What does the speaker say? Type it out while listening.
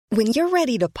When you're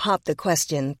ready to pop the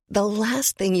question, the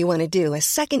last thing you want to do is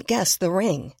second-guess the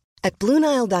ring. At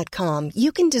BlueNile.com,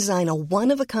 you can design a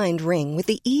one-of-a-kind ring with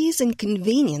the ease and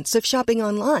convenience of shopping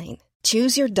online.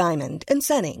 Choose your diamond and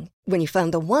setting. When you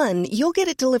find the one, you'll get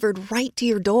it delivered right to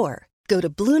your door. Go to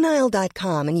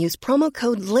BlueNile.com and use promo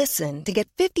code LISTEN to get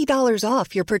 $50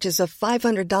 off your purchase of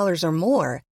 $500 or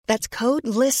more. That's code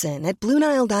LISTEN at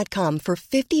BlueNile.com for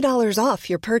 $50 off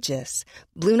your purchase.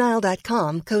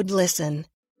 BlueNile.com, code LISTEN.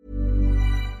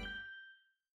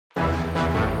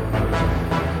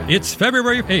 It's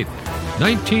February 8th,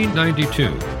 1992,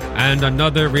 and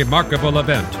another remarkable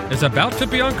event is about to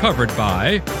be uncovered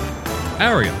by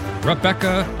Ariel,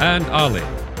 Rebecca, and Ali,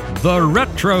 the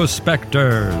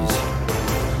Retrospectors.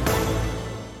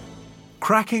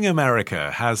 Cracking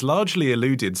America has largely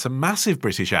eluded some massive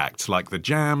British acts like The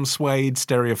Jam, Suede,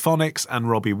 Stereophonics and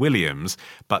Robbie Williams,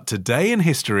 but today in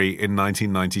history in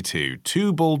 1992,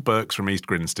 two bald Burks from East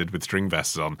Grinstead with string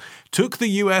vests on took the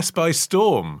US by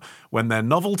storm when their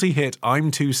novelty hit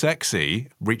I'm Too Sexy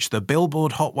reached the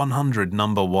Billboard Hot 100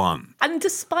 #1. And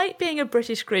despite being a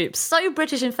British group, so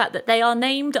British in fact that they are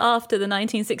named after the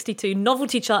 1962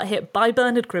 novelty chart hit by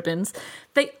Bernard Cribbins,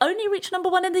 they only reached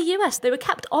 #1 in the US. They were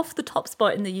kept off the top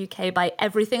spot in the UK by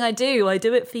Everything I Do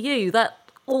It For You, that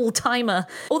all-timer.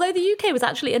 Although the UK was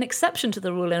actually an exception to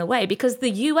the rule in a way, because the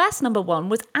US #1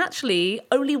 was actually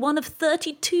only one of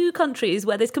 32 countries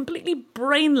where this completely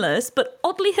brainless but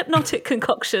oddly hypnotic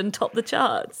concoction topped the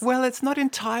charts. Well, it's not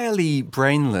entirely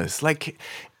brainless.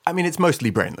 It's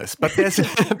mostly brainless, but there is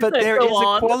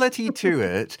a quality to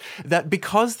it that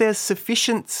because there's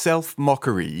sufficient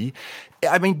self-mockery,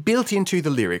 built into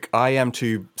the lyric, I am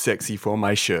too sexy for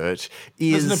my shirt,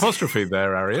 is... There's an apostrophe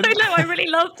there, Ariel. I know, I really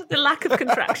loved the lack of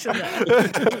contraction there.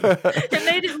 It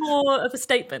made it more of a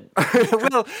statement.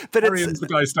 Well, but Ariel's the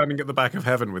guy standing at the back of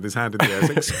heaven with his hand in the air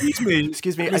saying,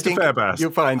 excuse me, Mr. Fairbass. You'll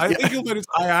find. I think you'll notice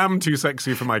I am too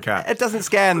sexy for my cat. It doesn't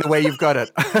scan the way you've got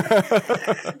it.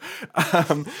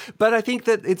 But I think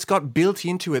that it's got built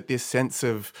into it this sense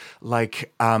of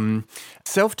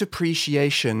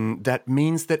self-depreciation that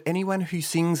means that anyone who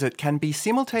sings it can be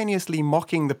simultaneously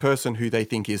mocking the person who they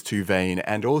think is too vain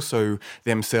and also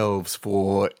themselves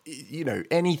for,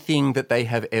 anything that they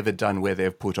have ever done where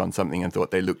they've put on something and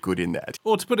thought they look good in that.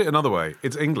 Or to put it another way,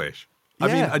 it's English.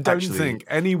 I don't think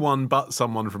anyone but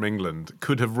someone from England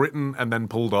could have written and then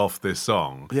pulled off this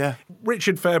song. Yeah.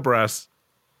 Richard Fairbrass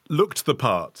looked the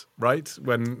part, right?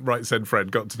 When Right Said Fred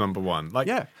got to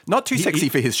 #1. Not too sexy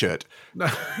for his shirt. No.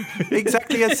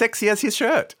 Exactly as sexy as his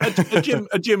shirt.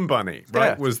 a gym bunny,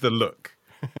 right, was the look.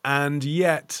 And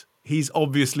yet he's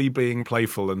obviously being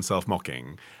playful and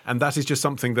self-mocking. And that is just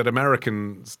something that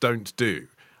Americans don't do.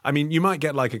 You might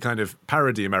get like a kind of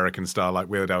parody American star like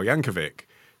Weird Al Yankovic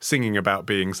singing about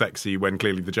being sexy when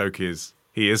clearly the joke is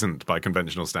he isn't by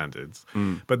conventional standards.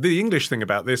 But the English thing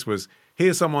about this was,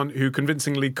 here's someone who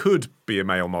convincingly could be a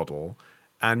male model,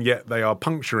 and yet they are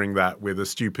puncturing that with a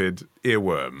stupid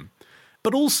earworm.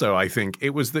 But also, I think, it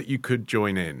was that you could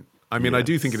join in. I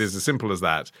do think it is as simple as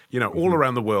that. All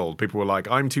around the world, people were like,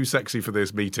 I'm too sexy for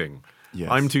this meeting. Yes.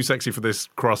 I'm too sexy for this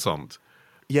croissant.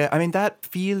 Yeah, that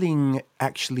feeling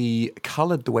actually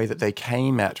coloured the way that they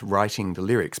came at writing the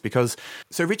lyrics because,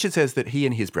 so Richard says that he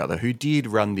and his brother, who did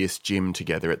run this gym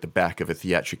together at the back of a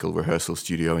theatrical rehearsal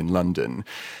studio in London,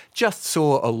 just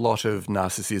saw a lot of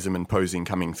narcissism and posing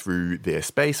coming through their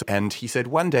space. And he said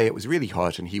one day it was really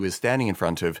hot and he was standing in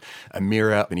front of a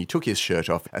mirror and he took his shirt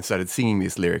off and started singing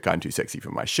this lyric, I'm too sexy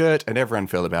for my shirt, and everyone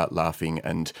fell about laughing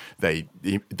and they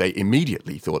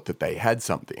immediately thought that they had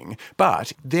something.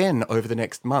 But then over the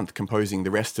next month, composing the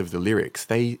rest of the lyrics,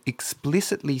 they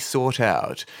explicitly sought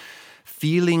out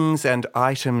feelings and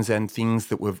items and things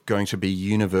that were going to be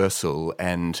universal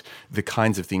and the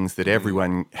kinds of things that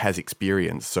everyone has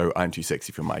experienced. So I'm too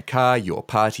sexy for my car, your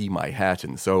party, my hat,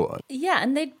 and so on. Yeah,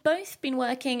 and they'd both been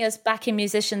working as backing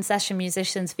musicians, session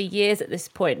musicians for years at this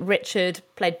point. Richard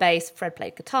played bass, Fred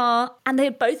played guitar, and they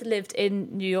had both lived in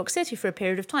New York City for a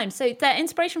period of time. So their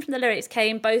inspiration from the lyrics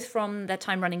came both from their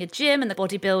time running a gym and the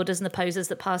bodybuilders and the posers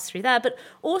that passed through there, but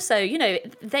also,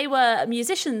 they were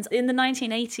musicians in the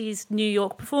 1980s New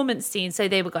York performance scene. So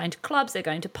they were going to clubs, they're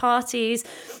going to parties.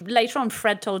 Later on,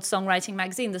 Fred told Songwriting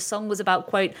Magazine the song was about,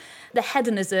 quote, the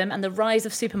hedonism and the rise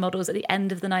of supermodels at the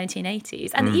end of the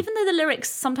 1980s. And even though the lyrics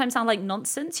sometimes sound like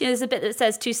nonsense, there's a bit that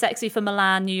says too sexy for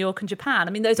Milan, New York and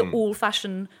Japan. Those are all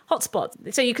fashion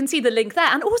hotspots. So you can see the link there.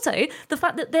 And also the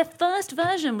fact that their first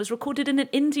version was recorded in an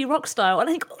indie rock style. And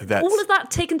I think all of that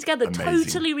taken together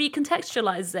totally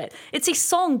recontextualizes it. It's a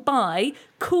song by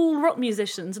cool rock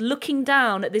musicians looking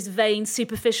down at this vain,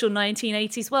 superficial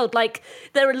 1980s world. Like,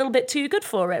 they're a little bit too good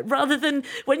for it. Rather than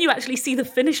when you actually see the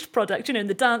finished product, in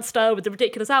the dance style with the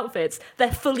ridiculous outfits,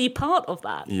 they're fully part of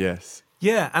that. Yes.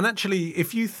 Yeah, and actually,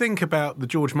 if you think about the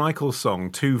George Michael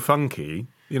song, Too Funky,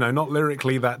 not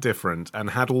lyrically that different, and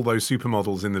had all those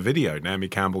supermodels in the video, Naomi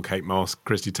Campbell, Kate Moss,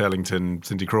 Christy Turlington,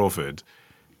 Cindy Crawford,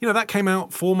 that came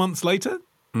out 4 months later.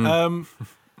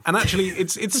 And actually,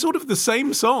 it's sort of the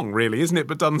same song, really, isn't it?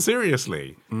 But done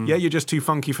seriously. Yeah, you're just too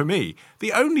funky for me.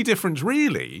 The only difference,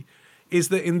 really, is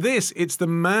that in this, it's the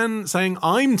man saying,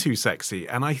 I'm too sexy.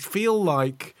 And I feel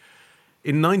like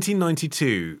in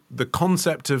 1992, the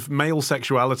concept of male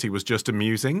sexuality was just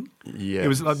amusing. Yes. It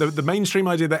was like the mainstream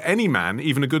idea that any man,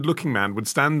 even a good-looking man, would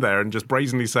stand there and just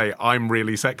brazenly say, I'm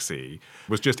really sexy,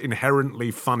 was just inherently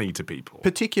funny to people.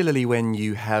 Particularly when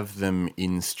you have them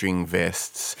in string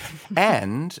vests.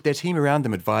 And their team around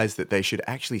them advised that they should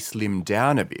actually slim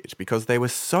down a bit because they were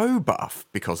so buff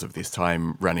because of this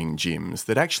time running gyms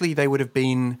that actually they would have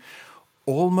been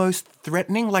almost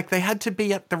threatening. Like they had to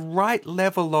be at the right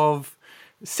level of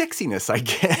sexiness, I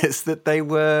guess, that they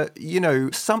were,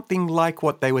 something like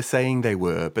what they were saying they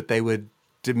were, but they were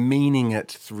demeaning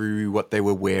it through what they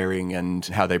were wearing and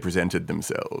how they presented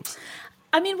themselves.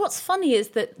 I mean, what's funny is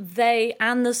that they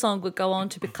and the song would go on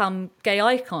to become gay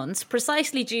icons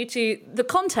precisely due to the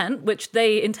content, which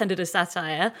they intended as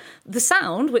satire, the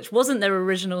sound, which wasn't their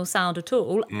original sound at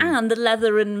all, and the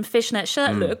leather and fishnet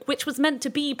shirt look, which was meant to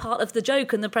be part of the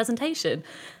joke and the presentation.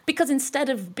 Because instead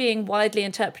of being widely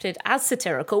interpreted as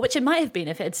satirical, which it might have been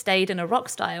if it had stayed in a rock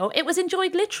style, it was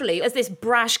enjoyed literally as this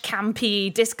brash,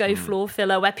 campy disco floor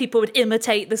filler where people would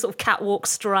imitate the sort of catwalk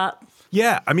strut.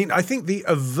 Yeah, I mean, I think the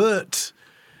overt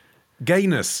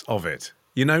gayness of it,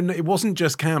 it wasn't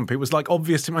just camp. It was like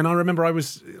obvious to me. And I remember I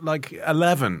was like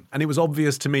 11 and it was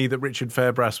obvious to me that Richard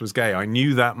Fairbrass was gay. I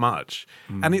knew that much.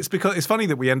 And it's funny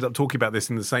that we end up talking about this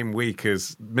in the same week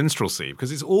as Minstrelsy,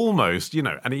 because it's almost,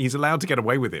 and he's allowed to get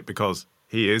away with it because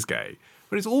he is gay.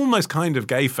 But it's almost kind of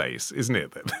gay face, isn't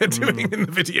it, that they're doing in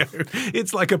the video?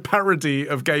 It's like a parody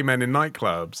of gay men in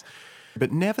nightclubs.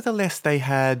 But nevertheless, they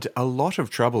had a lot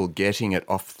of trouble getting it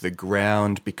off the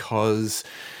ground because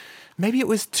maybe it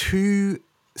was too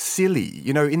silly.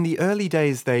 In the early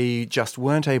days, they just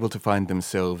weren't able to find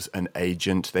themselves an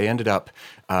agent. They ended up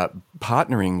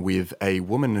partnering with a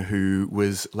woman who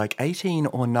was like 18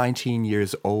 or 19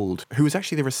 years old, who was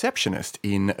actually the receptionist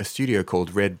in a studio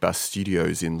called Red Bus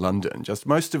Studios in London. Just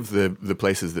most of the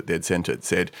places that they'd sent it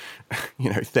said,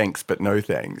 thanks, but no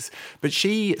thanks. But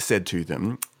she said to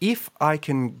them, if I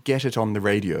can get it on the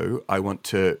radio, I want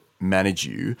to manage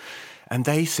you. And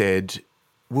they said,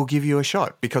 we'll give you a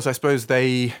shot, because I suppose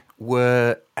they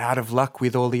were out of luck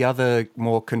with all the other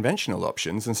more conventional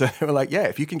options. And so they were like, yeah,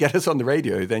 if you can get us on the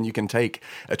radio, then you can take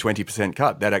a 20%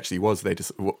 cut. That actually was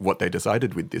what they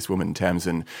decided with this woman,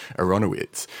 Tamsin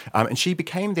Aronowitz. And she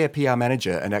became their PR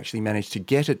manager and actually managed to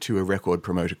get it to a record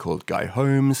promoter called Guy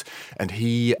Holmes. And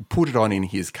he put it on in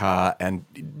his car and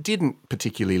didn't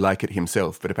particularly like it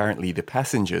himself, but apparently the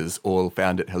passengers all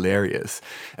found it hilarious.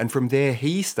 And from there,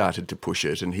 he started to push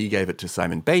it, and he gave it to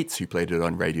Simon Bates, who played it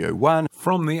on Radio 1.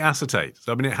 From the acetate.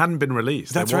 I mean, it hadn't been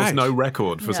released. That's there was right. no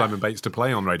record for Simon Bates to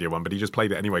play on Radio 1, but he just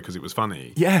played it anyway because it was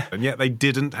funny. Yeah. And yet they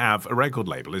didn't have a record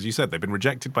label. As you said, they've been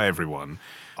rejected by everyone.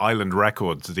 Island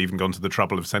Records has even gone to the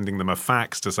trouble of sending them a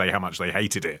fax to say how much they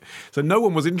hated it. So no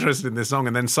one was interested in this song,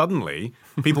 and then suddenly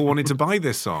people wanted to buy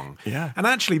this song. Yeah. And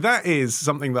actually that is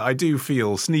something that I do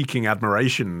feel sneaking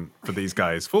admiration for these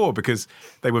guys for, because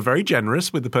they were very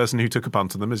generous with the person who took a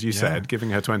punt on them, as you said,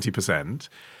 giving her 20%.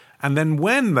 And then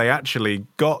when they actually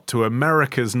got to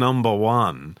America's number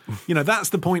one, that's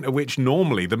the point at which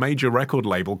normally the major record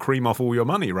label cream off all your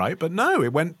money, right? But no,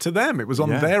 it went to them. It was on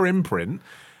their imprint,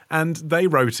 and they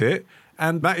wrote it.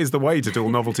 And that is the way to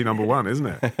do novelty number one, isn't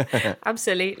it?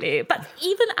 Absolutely. But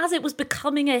even as it was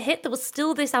becoming a hit, there was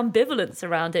still this ambivalence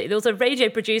around it. There was a radio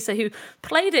producer who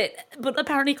played it, but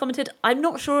apparently commented, I'm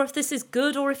not sure if this is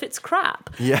good or if it's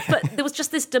crap. Yeah. But there was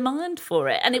just this demand for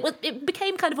it. And it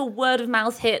became kind of a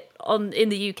word-of-mouth hit in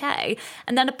the UK.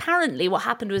 And then apparently what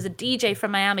happened was a DJ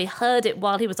from Miami heard it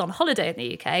while he was on holiday in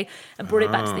the UK and brought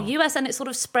it back to the US, and it sort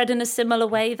of spread in a similar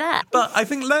way there. But I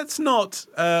think let's not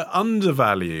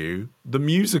undervalue the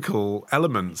musical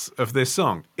elements of this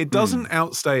song. It doesn't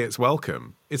outstay its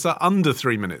welcome. It's under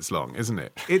 3 minutes long, isn't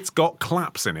it? It's got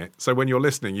claps in it, so when you're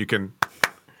listening, you can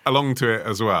along to it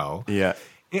as well. Yeah.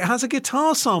 It has a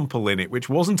guitar sample in it, which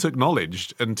wasn't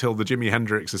acknowledged until the Jimi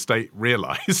Hendrix estate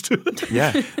realised.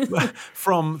 Yeah.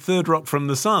 From Third Rock from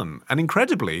the Sun. And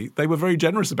incredibly, they were very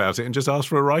generous about it and just asked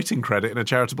for a writing credit and a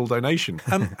charitable donation.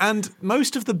 And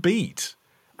most of the beat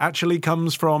actually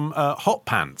comes from Hot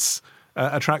Pants,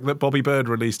 a track that Bobby Bird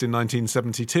released in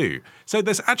 1972. So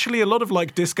there's actually a lot of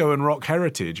like disco and rock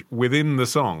heritage within the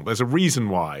song. There's a reason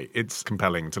why it's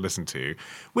compelling to listen to,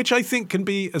 which I think can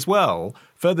be as well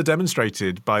further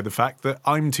demonstrated by the fact that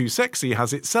I'm Too Sexy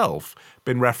has itself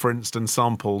been referenced and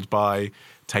sampled by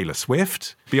Taylor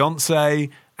Swift, Beyonce,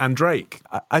 and Drake.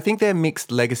 I think their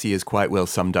mixed legacy is quite well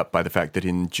summed up by the fact that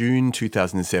in June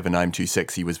 2007, I'm Too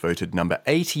Sexy was voted number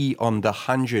 80 on the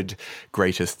 100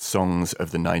 greatest songs of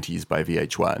the 90s by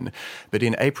VH1. But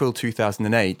in April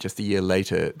 2008, just a year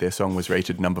later, their song was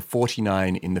rated number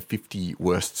 49 in the 50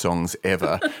 worst songs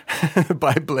ever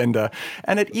by Blender.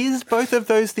 And it is both of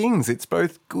those things. It's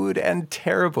both good and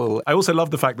terrible. I also love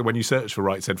the fact that when you search for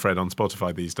Right Said Fred on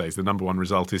Spotify these days, the number one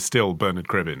result is still Bernard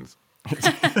Cribbins.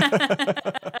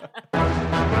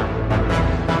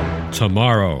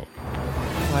 Tomorrow.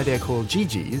 Why they're called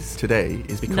Gigi's today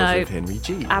is because of Henry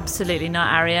G. Absolutely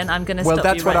not, Arian. I'm going to stop you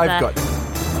Well, that's what I've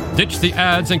got. Ditch the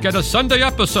ads and get a Sunday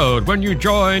episode when you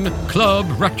join Club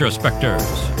Retrospectors.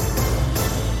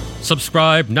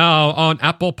 Subscribe now on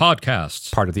Apple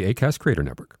Podcasts, part of the Acast Creator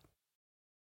Network.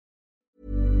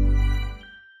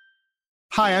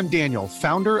 Hi, I'm Daniel,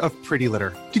 founder of Pretty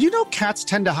Litter. Did you know cats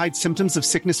tend to hide symptoms of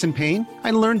sickness and pain?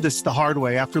 I learned this the hard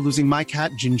way after losing my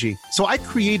cat, Gingy. So I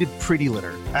created Pretty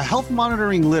Litter, a health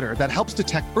monitoring litter that helps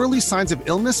detect early signs of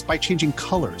illness by changing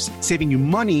colors, saving you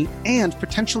money and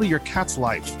potentially your cat's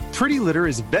life. Pretty Litter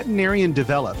is veterinarian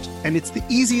developed, and it's the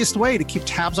easiest way to keep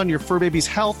tabs on your fur baby's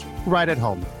health right at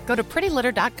home. Go to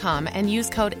prettylitter.com and use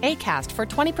code ACAST for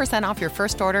 20% off your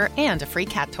first order and a free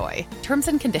cat toy. Terms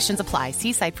and conditions apply.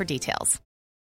 See site for details.